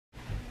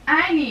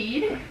I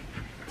need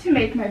to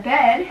make my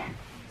bed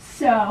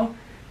so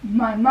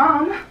my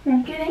mom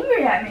won't get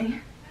angry at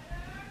me.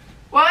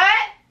 What?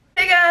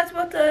 Hey guys,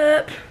 what's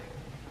up?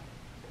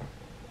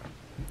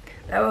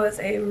 That was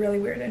a really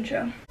weird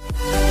intro.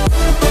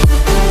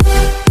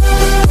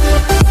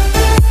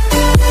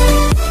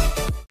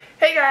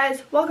 Hey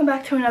guys, welcome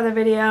back to another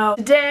video.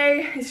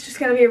 Today it's just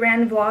gonna be a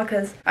random vlog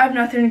because I have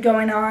nothing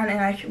going on and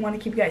I want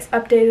to keep you guys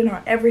updated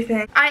on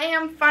everything. I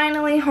am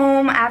finally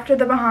home after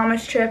the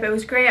Bahamas trip. It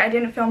was great. I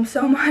didn't film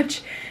so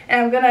much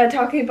and I'm gonna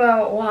talk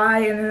about why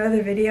in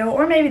another video,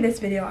 or maybe this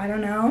video, I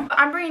don't know.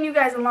 I'm bringing you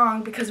guys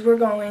along because we're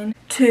going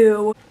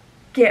to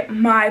get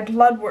my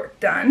blood work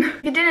done.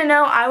 If you didn't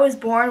know, I was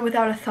born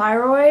without a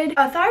thyroid.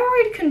 A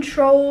thyroid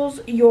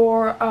controls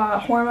your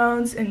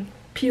hormones and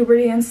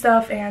puberty and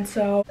stuff, and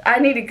so I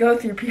need to go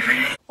through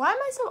puberty. Why am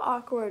I so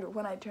awkward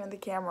when I turn the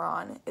camera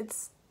on?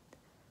 It's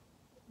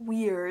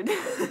weird.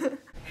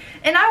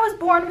 And I was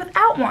born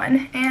without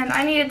one, and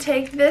I need to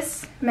take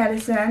this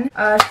medicine,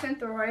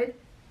 Synthroid,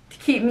 to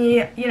keep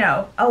me, you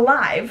know,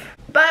 alive.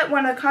 But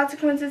one of the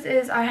consequences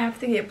is I have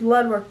to get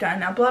blood work done.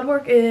 Now, blood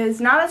work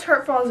is not as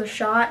hurtful as a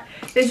shot.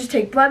 They just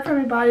take blood from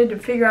your body to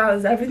figure out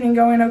is everything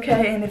going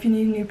okay and if you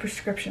need a new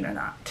prescription or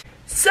not.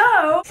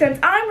 So, since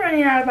I'm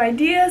running out of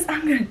ideas,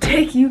 I'm gonna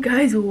take you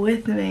guys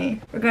with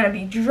me. We're gonna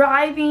be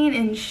driving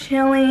and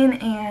chilling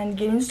and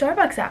getting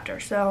Starbucks after,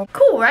 so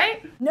cool,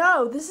 right?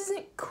 No, this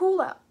isn't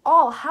cool at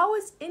all. How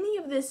is any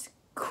of this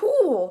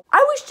cool?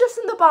 I was just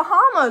in the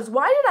Bahamas.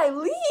 Why did I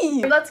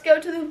leave? Let's go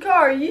to the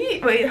car.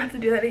 Yeet. Wait, I have to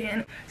do that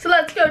again. So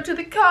let's go to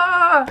the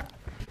car.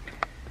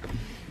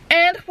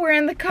 And we're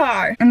in the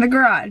car, in the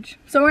garage.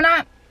 So we're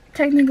not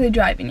technically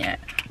driving yet.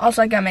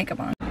 Also, I got makeup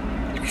on.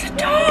 There's a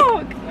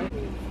dog.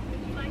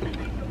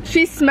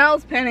 She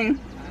smells Penny.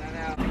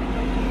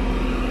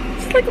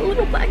 It's like a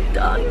little black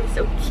dog. It's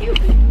so cute.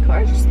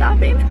 Cars are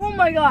stopping. Oh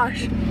my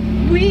gosh.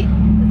 Look at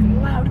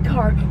the loud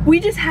car. We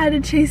just had to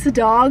chase a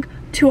dog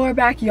to our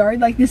backyard.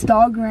 Like, this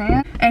dog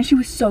ran and she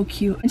was so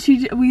cute.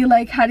 And we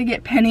like had to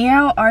get Penny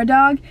out, our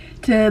dog,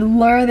 to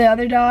lure the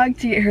other dog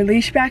to get her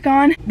leash back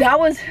on. That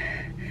was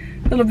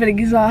a little bit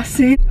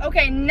exhausting.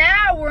 Okay,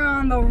 now we're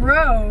on the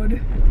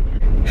road.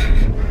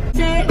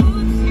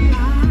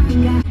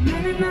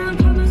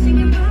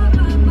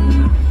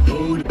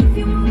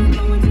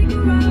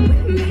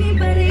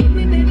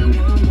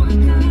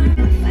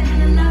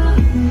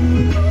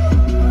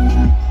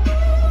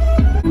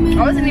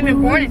 I wasn't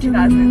even born in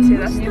 2002.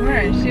 That's you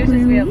weren't. She was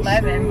supposed to be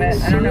 11,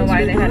 but I don't know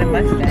why they had a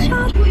Mustang.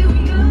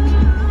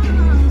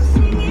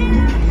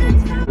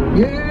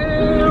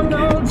 Yeah, I'm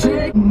gonna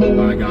take.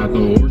 I got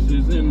the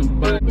horses in the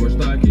back. Horse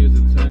stock is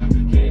a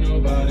time. Can't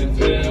nobody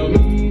tell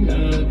me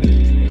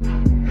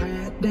nothing.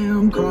 Hat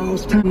down,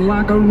 cross town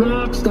like a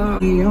rock star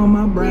on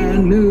my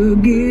brand new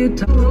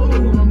guitar.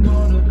 I'm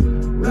gonna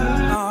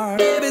ride.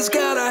 Baby's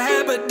got a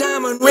habit,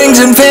 diamond rings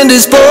and Fendi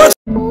sports.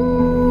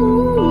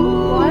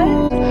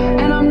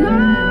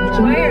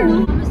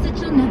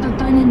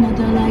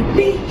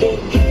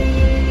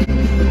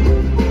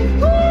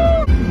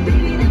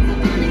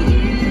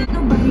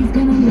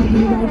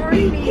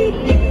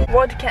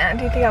 What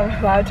do you think I'm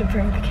allowed to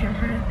bring the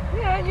camera in?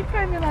 Yeah, you're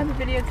probably allowed to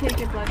videotape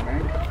your blood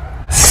work.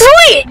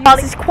 Sweet!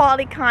 This is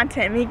quality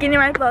content. Me getting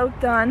my blood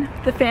done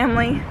with the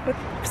family, with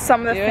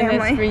some of the Doing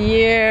family. This for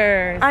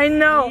years. I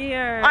know.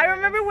 Years. I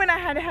remember when I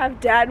had to have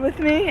Dad with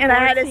me, and I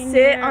had to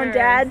sit on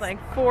Dad's. Like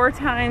 4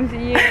 times a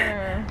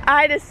year.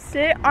 I had to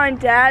sit on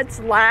Dad's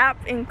lap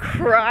and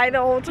cry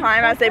the whole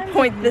time as they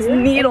point this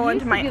needle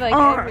into my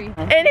arm.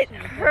 And it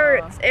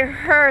hurts. It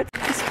hurts.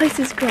 This place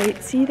is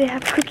great. See, they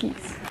have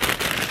cookies.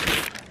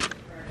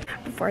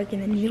 Before I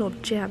get a needle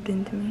jabbed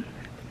into me,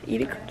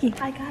 eat a cookie.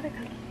 I got a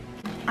cookie.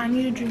 I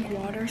need to drink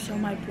water so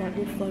my blood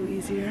will flow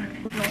easier.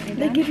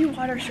 They give you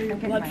water so your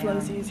blood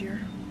flows easier.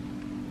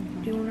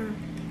 Do you wanna?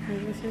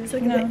 So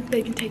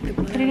they can take the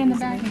blood. Put it in the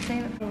bag and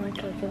save it.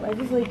 I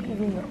just like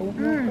eating the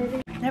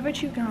oatmeal. Never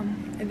chew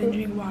gum and then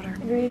drink water.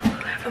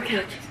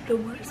 Okay, the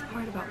worst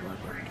part about blood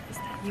work is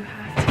that you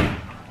have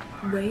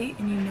to wait,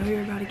 and you know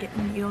you're about to get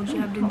a needle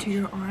jabbed into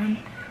your arm,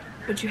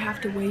 but you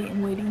have to wait,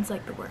 and waiting's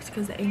like the worst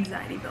because the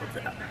anxiety builds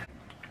up.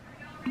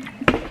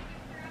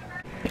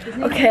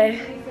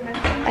 Okay,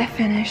 I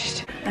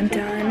finished. I'm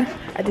done.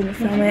 I didn't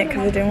film it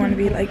because I didn't want to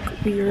be like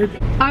weird.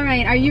 All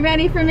right, are you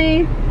ready for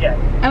me? Yes.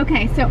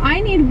 Okay, so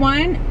I need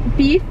 1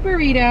 beef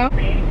burrito.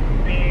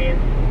 Beans,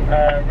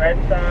 red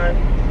sauce,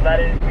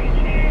 lettuce, green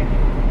cheese,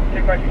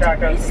 2 crunchy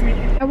tacos, green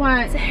cheese. I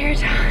want. It's a hair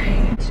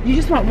tie. You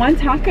just want 1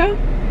 taco?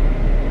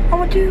 I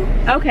want 2.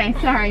 Okay,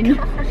 sorry.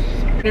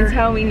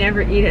 Until we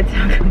never eat at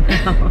Taco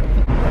Bell.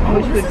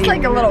 Which would This is be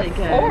like a really little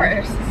good.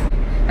 forest.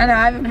 I know,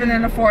 I haven't been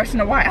in a forest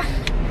in a while.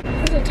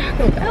 There's a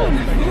Taco Bell in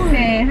the forest.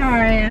 Hey, how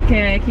are you?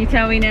 Okay, can you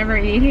tell we never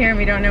eat here and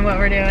we don't know what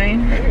we're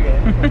doing?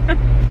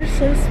 You're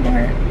so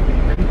smart.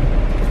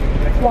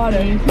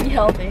 Water. Be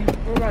healthy.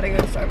 We're about to go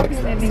to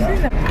Starbucks though,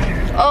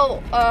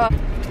 so.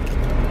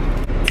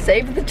 Oh,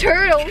 save the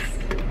turtles.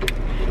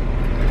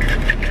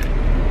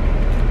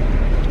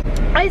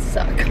 I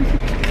suck.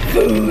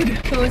 food.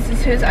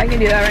 Who's? I can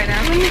do that right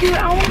now. Let me do it.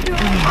 I want to do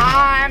it.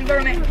 I'm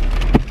burning.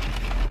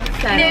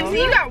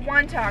 Nibsy, you got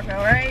one taco,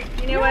 right?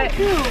 You know what?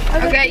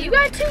 Okay, you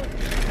got two.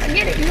 I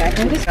get it. You got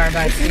two.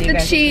 Starbucks. This is the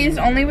cheese,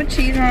 only with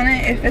cheese on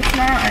it. If it's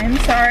not, I'm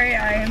sorry.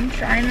 I am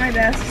trying my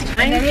best.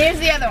 And then here's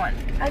the other one.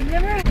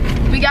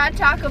 We got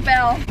Taco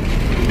Bell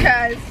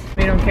because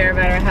we don't care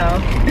about our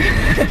health.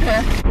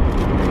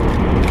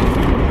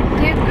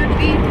 they have good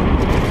beef.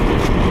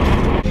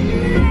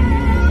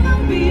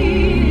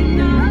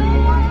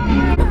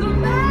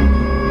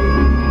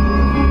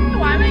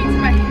 Why am I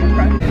using my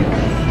hairbrush?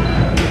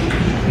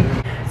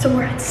 So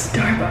we're at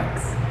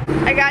Starbucks.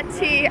 I got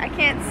tea. I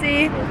can't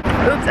see.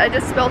 Oops, I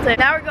just spilled it.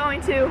 Now we're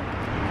going to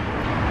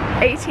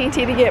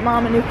AT&T to get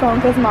Mom a new phone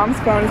because Mom's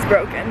phone is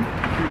broken.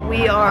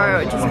 We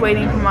are just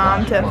waiting for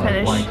Mom to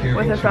finish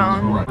with her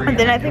phone. And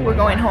then I think we're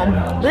going home.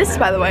 This,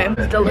 by the way,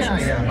 is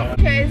delicious.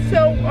 Okay,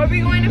 so are we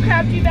going to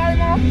Crabtree Valley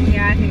Mall?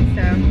 Yeah, I think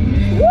so.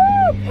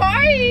 Woo!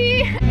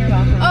 Party! You're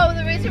welcome. Oh,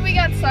 the reason we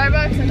got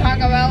Starbucks and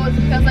Taco Bell was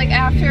because like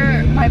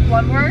after my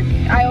blood work,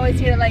 I always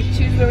need to like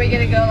choose where we get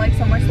to go, like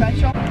somewhere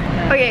special.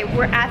 Okay,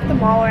 we're at the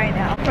mall right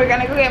now. We're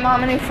gonna go get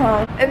Mom a new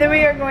phone. And then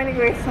we are going to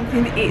go get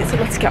something to eat, so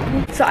let's go.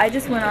 So I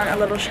just went on a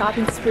little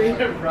shopping spree in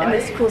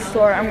this cool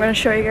store. I'm gonna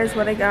show you guys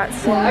what I got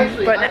soon.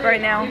 But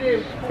right now,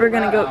 we're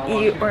gonna go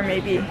eat or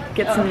maybe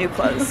get some new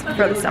clothes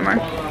for the summer.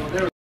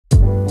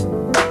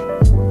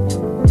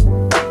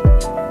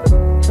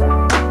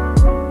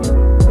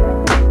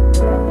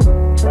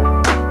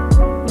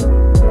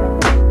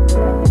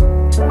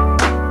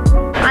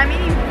 I'm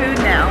eating food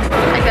now.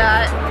 I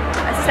got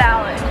a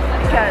salad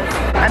because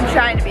I'm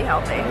trying to be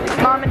healthy.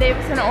 Mom and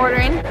Davidson are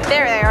ordering.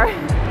 There they are.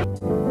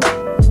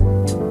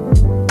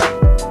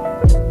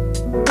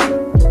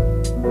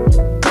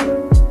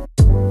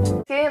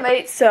 Getting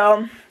late,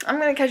 so I'm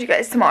gonna catch you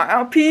guys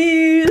tomorrow.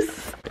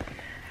 Peace.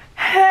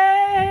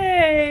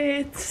 Hey,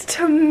 it's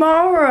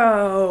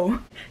tomorrow.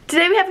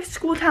 Today we have a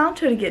school talent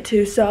show to get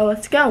to, so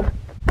let's go.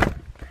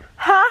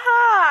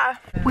 Ha!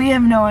 We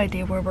have no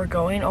idea where we're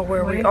going or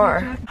where we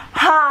are.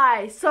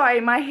 Hi, sorry,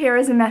 my hair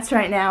is a mess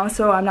right now,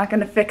 so I'm not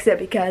gonna fix it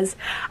because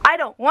I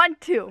don't want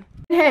to.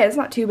 Hey, it's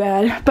not too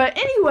bad. But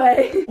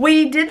anyway,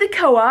 we did the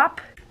co-op.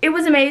 It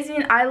was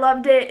amazing. I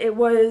loved it. It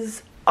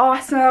was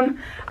awesome.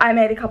 I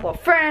made a couple of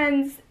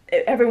friends.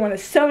 Everyone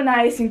is so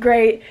nice and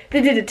great. They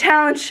did a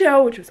talent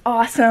show, which was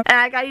awesome. And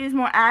I gotta use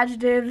more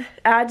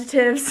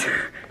adjectives.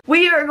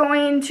 We are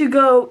going to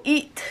go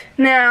eat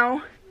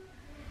now.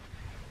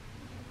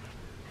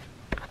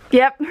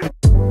 Yep.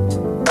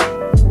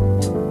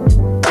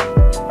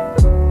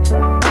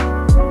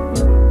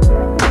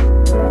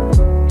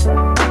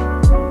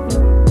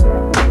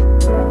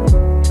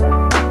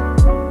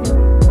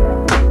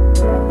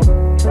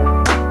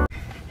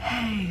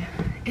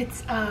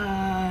 It's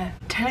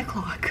 10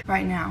 o'clock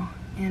right now,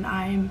 and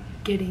I'm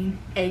getting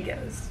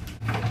Eggos.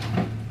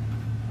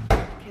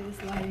 Okay,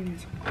 this lighting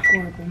is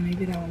horrible.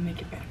 Maybe that will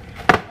make it better.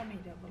 That made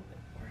it a little bit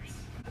worse.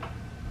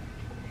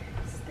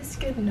 Is this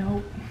good?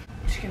 Nope.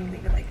 I'm just gonna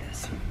leave it like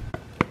this.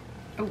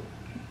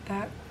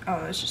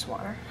 Oh, it's just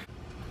water.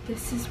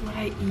 This is what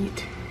I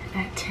eat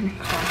at 10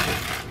 o'clock.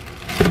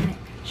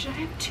 Should I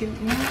have two?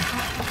 No, I'll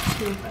have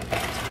two if I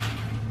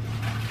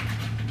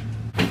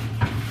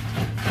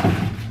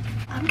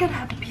I'm gonna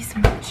have a piece of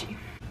mochi.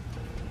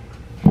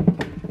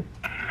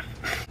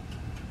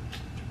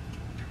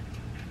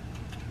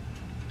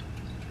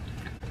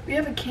 We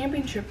have a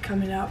camping trip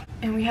coming up,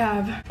 and we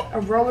have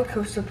a roller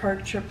coaster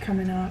park trip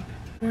coming up.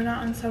 We're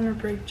not on summer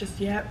break just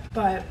yet,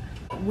 but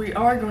we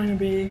are going to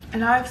be.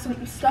 And I have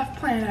some stuff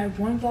planned. I have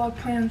one vlog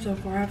planned so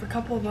far. I have a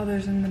couple of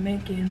others in the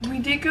making. We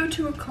did go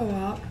to a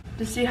co-op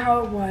to see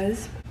how it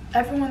was.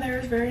 Everyone there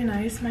is very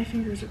nice. My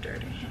fingers are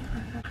dirty.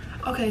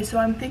 Okay, so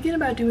I'm thinking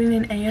about doing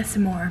an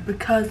ASMR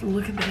because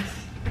look at this.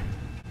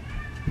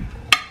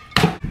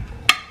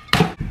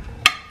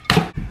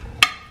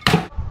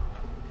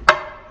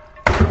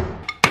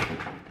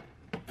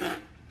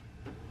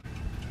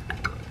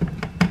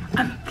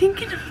 I'm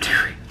thinking of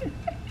doing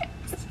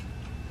this.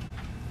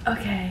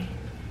 Okay,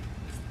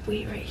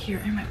 wait right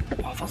here, and my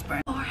waffles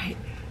burn. Alright,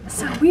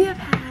 so we have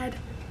had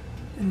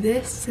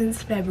this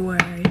since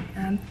February,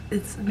 and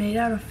it's made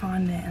out of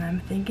fondant, and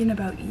I'm thinking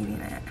about eating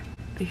it.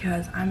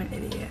 Because I'm an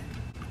idiot.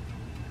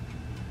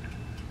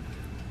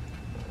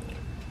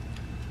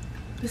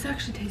 This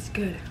actually tastes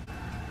good.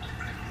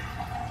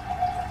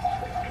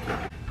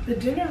 The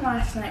dinner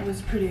last night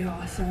was pretty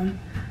awesome.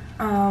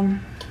 I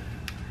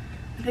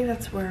think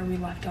that's where we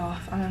left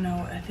off. I don't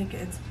know. I think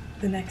it's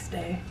the next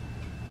day.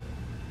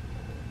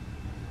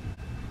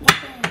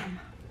 Bam!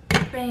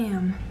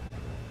 Bam!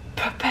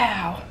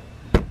 Pa-pow!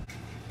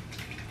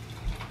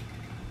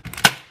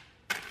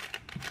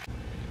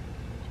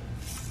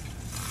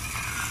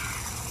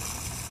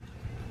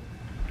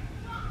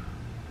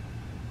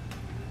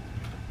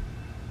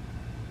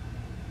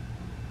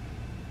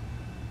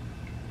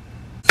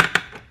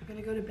 I'm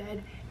gonna go to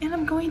bed and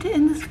I'm going to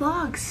end this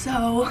vlog,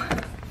 so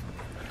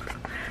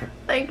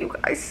thank you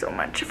guys so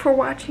much for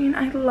watching.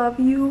 I love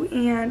you,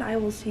 and I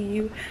will see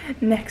you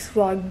next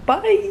vlog.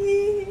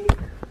 Bye.